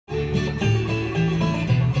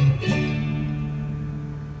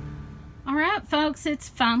folks, it's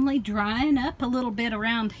finally drying up a little bit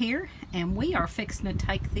around here, and we are fixing to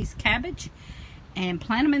take these cabbage and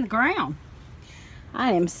plant them in the ground.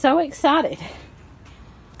 I am so excited.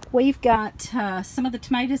 We've got some of the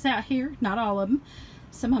tomatoes out here, not all of them.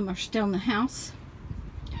 Some of them are still in the house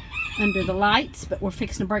under the lights, but we're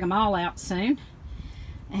fixing to bring them all out soon.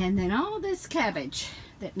 And then all this cabbage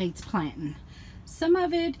that needs planting. Some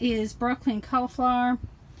of it is broccoli and cauliflower.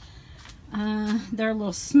 They're a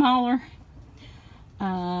little smaller.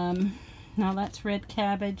 Now that's red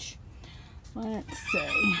cabbage. Let's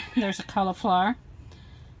see. There's a cauliflower.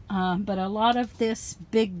 But a lot of this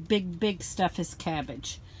big stuff is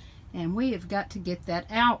cabbage. And we have got to get that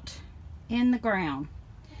out in the ground.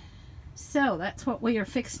 So that's what we are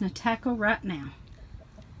fixing to tackle right now.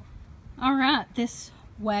 Alright, this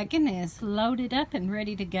wagon is loaded up and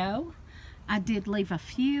ready to go. I did leave a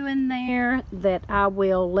few in there that I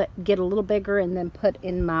will let get a little bigger and then put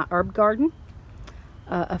in my herb garden.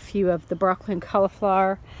 A few of the broccoli and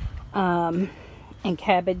cauliflower and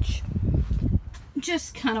cabbage.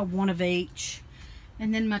 Just kind of one of each.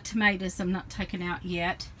 And then my tomatoes I'm not taking out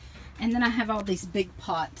yet. And then I have all these big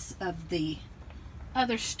pots of the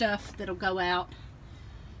other stuff that'll go out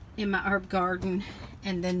in my herb garden.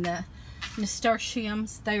 And then the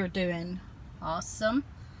nasturtiums, they are doing awesome.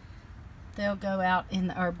 They'll go out in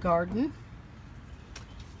the herb garden.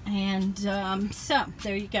 And so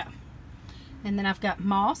there you go. And then I've got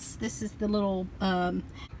moss. This is the little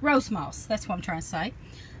rose moss. That's what I'm trying to say.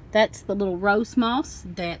 That's the little rose moss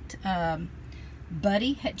that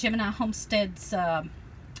Buddy at Gemini Homestead's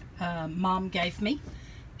mom gave me.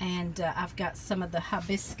 And I've got some of the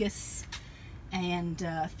hibiscus and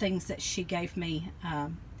things that she gave me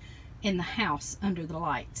in the house under the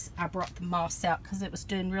lights. I brought the moss out because it was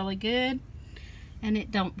doing really good. And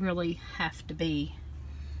it don't really have to be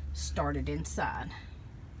started inside.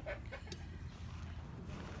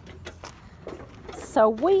 So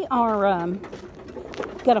we are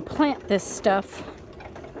going to plant this stuff,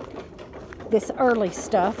 this early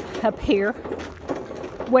stuff up here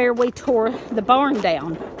where we tore the barn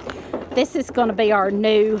down. This is going to be our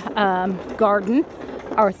new garden,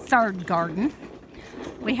 our third garden.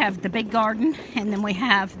 We have the big garden, and then we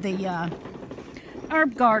have the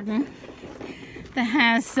herb garden that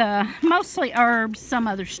has mostly herbs, some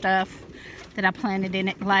other stuff that I planted in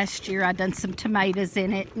it last year. I done some tomatoes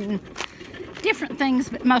in it and different things,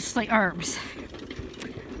 but mostly herbs.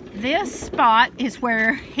 This spot is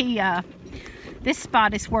where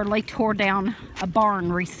Lee tore down a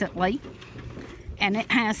barn recently, and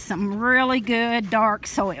it has some really good dark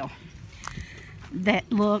soil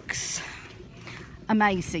that looks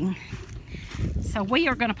amazing. So we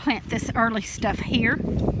are going to plant this early stuff here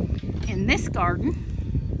in this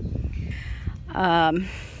garden. All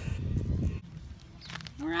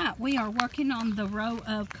right, we are working on the row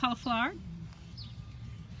of cauliflower.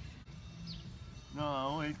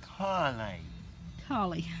 No, it's Collie.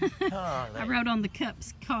 Collie. I wrote on the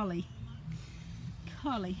cups, Collie.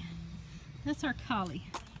 Collie. That's our Collie.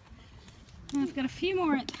 And I've got a few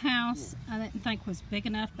more at the house I didn't think was big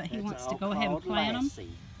enough, but he wants to go ahead and plant them.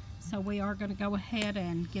 So we are going to go ahead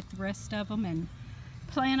and get the rest of them and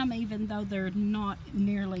plant them, even though they're not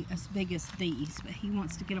nearly as big as these. But he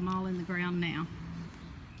wants to get them all in the ground now.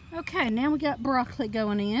 Okay, now we got broccoli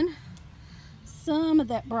going in. Some of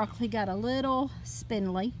that broccoli got a little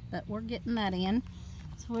spindly, but we're getting that in,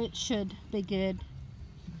 so it should be good.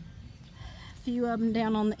 A few of them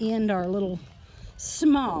down on the end are a little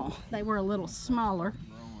small. They were a little smaller,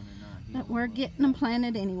 but we're getting them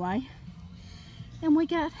planted anyway. And we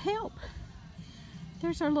got help.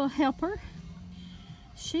 There's our little helper.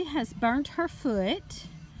 She has burnt her foot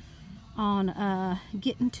on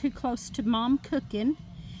getting too close to Mom cooking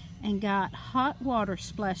and got hot water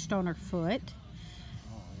splashed on her foot.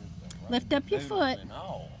 Lift up your foot.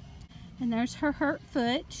 And there's her hurt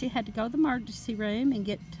foot. She had to go to the emergency room and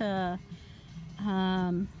get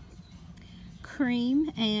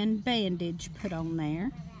cream and bandage put on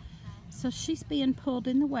there. So she's being pulled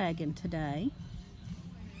in the wagon today.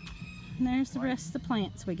 And there's the rest of the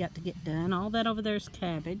plants we got to get done. All that over there is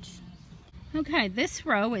cabbage. Okay, this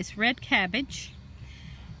row is red cabbage.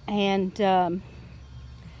 And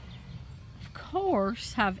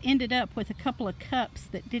course I've ended up with a couple of cups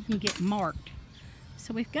that didn't get marked,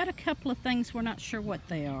 so we've got a couple of things we're not sure what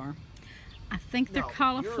they are. I think they're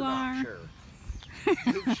cauliflower.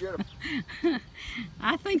 You're not sure.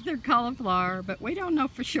 I think they're cauliflower, but we don't know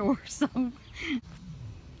for sure. So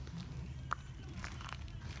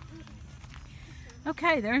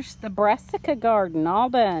okay, there's the Brassica garden all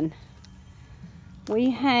done.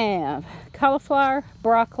 We have cauliflower,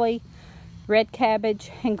 broccoli, red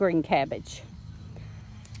cabbage, and green cabbage.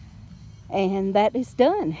 And that is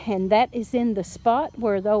done, and that is in the spot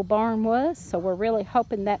where the old barn was, so we're really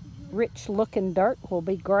hoping that rich looking dirt will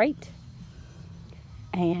be great.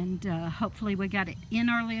 And hopefully we got it in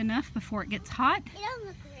early enough before it gets hot,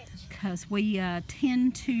 because we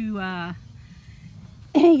tend to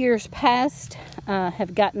years past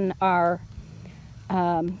have gotten our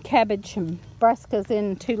cabbage and brassicas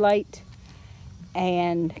in too late,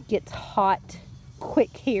 and gets hot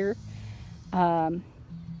quick here.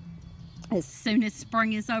 As soon as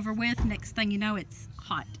spring is over with, next thing you know, it's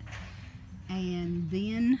hot. And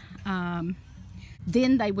then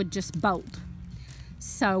they would just bolt.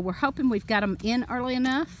 So we're hoping we've got them in early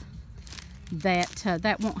enough that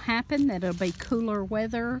that won't happen, that it'll be cooler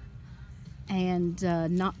weather and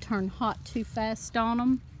not turn hot too fast on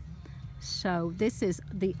them. So this is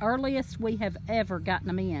the earliest we have ever gotten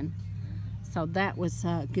them in. So that was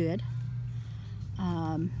good.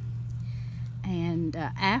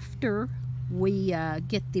 After we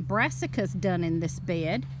get the brassicas done in this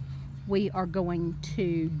bed, we are going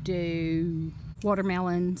to do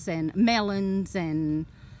watermelons and melons and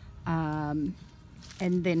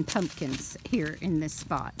then pumpkins here in this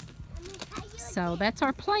spot. So that's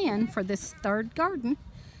our plan for this third garden.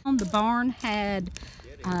 The barn had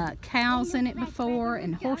cows in it before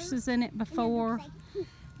and horses in it before,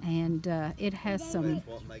 and it has some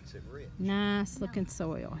nice looking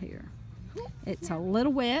soil here. It's a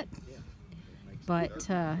little wet, but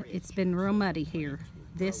it's been real muddy here.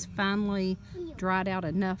 This finally dried out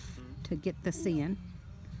enough to get this in.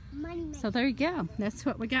 So there you go. That's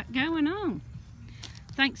what we got going on.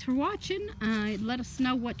 Thanks for watching. Let us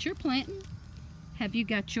know what you're planting. Have you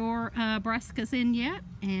got your brassicas in yet?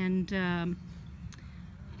 And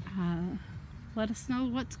let us know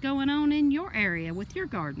what's going on in your area with your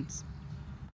gardens.